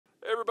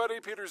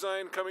everybody, Peter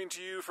Zeihan coming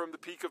to you from the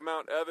peak of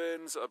Mount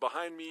Evans.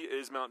 Behind me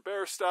is Mount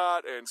Berstadt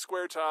and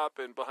Squaretop,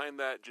 and behind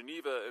that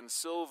Geneva and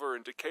Silver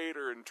and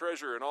Decatur and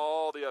Treasure and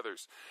all the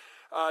others.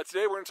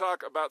 Today we're going to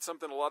talk about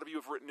something a lot of you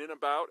have written in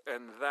about,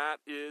 and that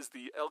is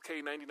the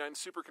LK-99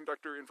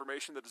 superconductor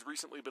information that has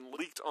recently been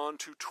leaked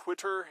onto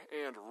Twitter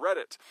and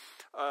Reddit.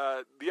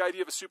 The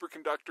idea of a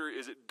superconductor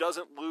is it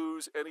doesn't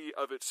lose any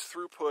of its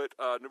throughput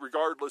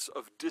regardless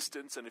of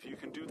distance, and if you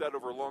can do that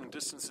over long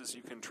distances,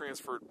 you can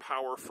transfer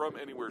power from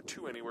anywhere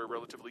to anywhere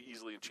relatively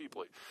easily and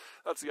cheaply.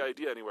 That's the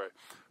idea anyway.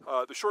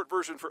 The short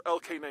version for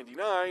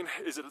LK-99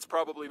 is that it's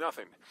probably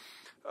nothing.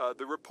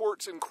 The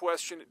reports in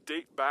question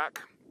date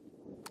back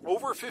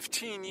over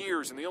 15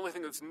 years, and the only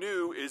thing that's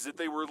new is that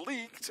they were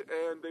leaked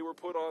and they were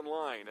put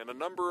online. And a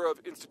number of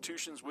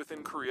institutions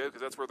within Korea,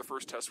 because that's where the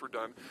first tests were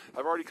done,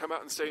 have already come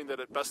out and saying that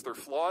at best they're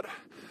flawed.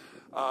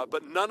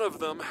 But none of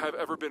them have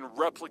ever been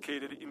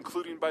replicated,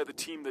 including by the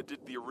team that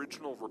did the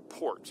original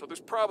report. So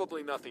there's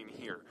probably nothing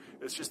here.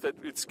 It's just that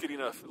it's getting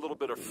a little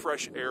bit of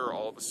fresh air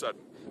all of a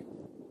sudden.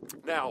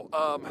 Now,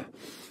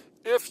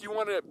 if you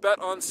want to bet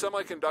on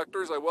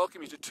semiconductors, I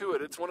welcome you to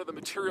it. It's one of the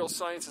material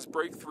sciences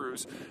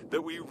breakthroughs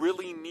that we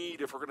really need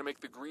if we're going to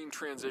make the green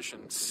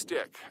transition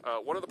stick.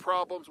 One of the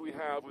problems we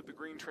have with the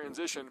green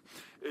transition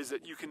is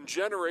that you can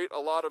generate a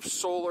lot of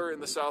solar in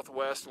the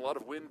Southwest and a lot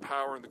of wind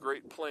power in the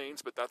Great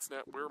Plains, but that's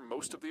not where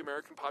most of the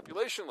American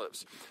population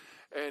lives.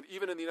 And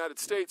even in the United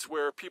States,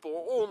 where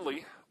people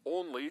only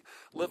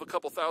live a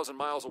couple thousand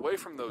miles away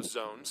from those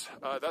zones,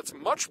 that's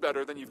much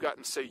better than you've got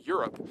in, say,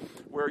 Europe,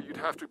 where you'd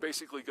have to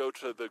basically go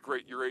to the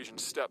Great Eurasian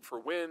Steppe for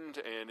wind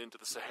and into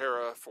the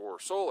Sahara for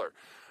solar.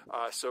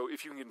 So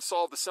if you can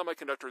solve the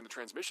semiconductor and the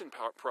transmission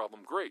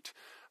problem, great.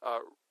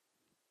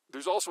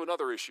 There's also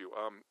another issue.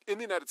 In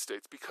the United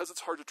States, because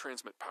it's hard to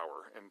transmit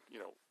power, and,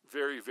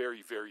 very,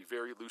 very, very,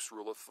 very loose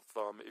rule of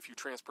thumb, if you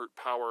transport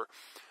power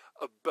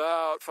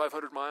about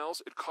 500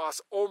 miles, it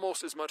costs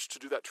almost as much to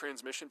do that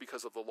transmission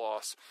because of the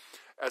loss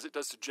as it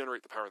does to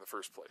generate the power in the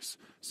first place.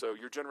 So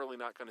you're generally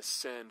not going to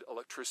send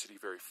electricity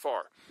very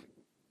far.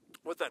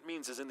 What that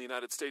means is in the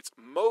United States,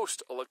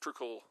 most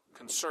electrical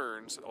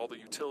concerns, all the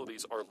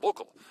utilities, are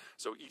local.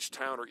 So each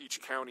town or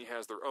each county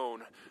has their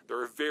own.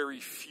 There are very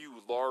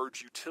few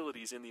large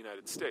utilities in the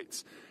United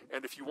States.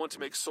 And if you want to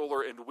make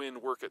solar and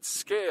wind work at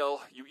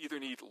scale, you either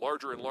need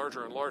larger and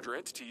larger and larger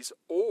entities,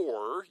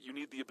 or you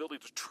need the ability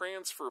to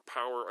transfer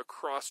power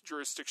across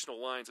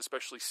jurisdictional lines,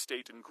 especially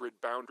state and grid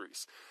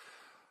boundaries.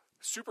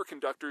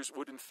 Superconductors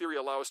would, in theory,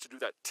 allow us to do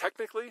that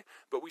technically,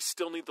 but we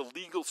still need the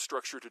legal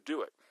structure to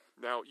do it.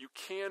 Now, you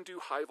can do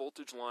high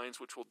voltage lines,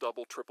 which will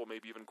double, triple,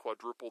 maybe even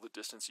quadruple the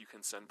distance you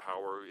can send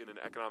power in an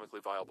economically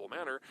viable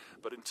manner,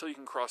 but until you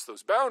can cross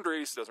those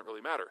boundaries, it doesn't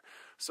really matter.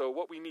 So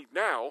what we need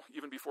now,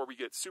 even before we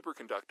get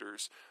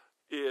superconductors,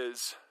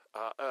 is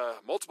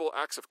multiple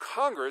acts of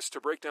Congress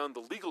to break down the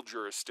legal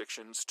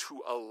jurisdictions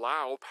to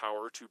allow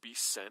power to be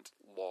sent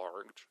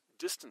large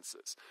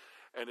distances.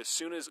 And as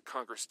soon as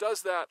Congress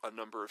does that, a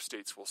number of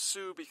states will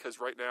sue, because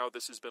right now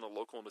this has been a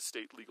local and a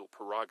state legal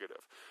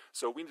prerogative.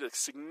 So we need a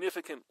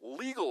significant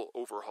legal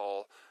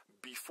overhaul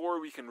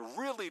before we can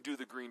really do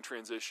the green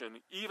transition,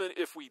 even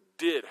if we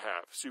did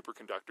have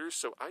superconductors.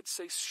 So I'd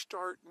say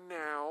start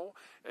now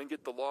and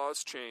get the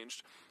laws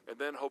changed, and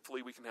then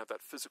hopefully we can have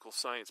that physical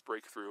science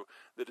breakthrough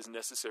that is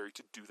necessary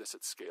to do this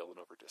at scale and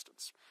over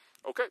distance.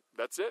 Okay,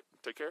 that's it.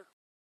 Take care.